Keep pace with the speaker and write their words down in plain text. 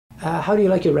How do you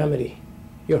like your remedy?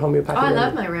 Your homeopathic Oh, I remedy?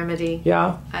 love my remedy.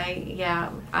 Yeah?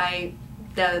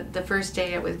 The first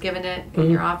day I was given it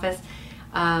in your office,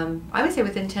 I would say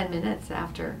within 10 minutes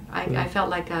after, I felt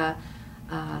like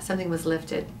something was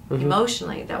lifted.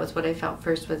 Emotionally, that was what I felt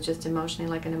first, was just emotionally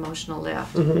like an emotional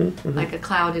lift. Like a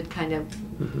cloud had kind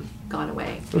of gone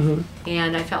away.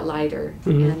 And I felt lighter.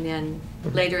 And then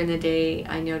later in the day,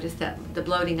 I noticed that the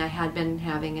bloating I had been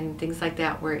having and things like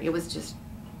that, where it was just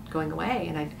going away.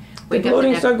 And I'd wake up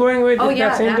Bloating started going away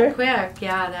that same day? quick.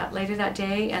 Yeah, later that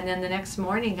day. And then the next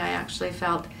morning, I actually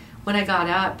felt, when I got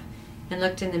up and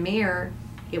looked in the mirror,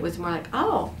 it was more like,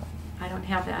 oh, I don't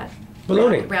have that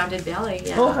bloating, rounded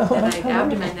belly,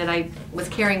 abdomen that I was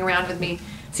carrying around with me.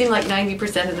 Seemed like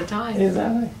 90% of the time.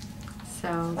 Exactly.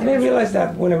 So I didn't realize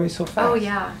that when I was so fast. Oh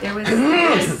yeah, there was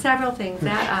several things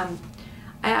that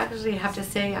I actually have to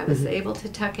say I was able to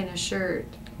tuck in a shirt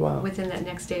within that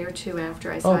next day or two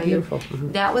after I saw you. Beautiful.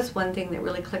 That was one thing that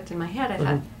really clicked in my head. I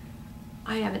thought,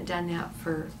 I haven't done that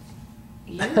for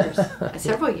years,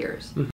 several years.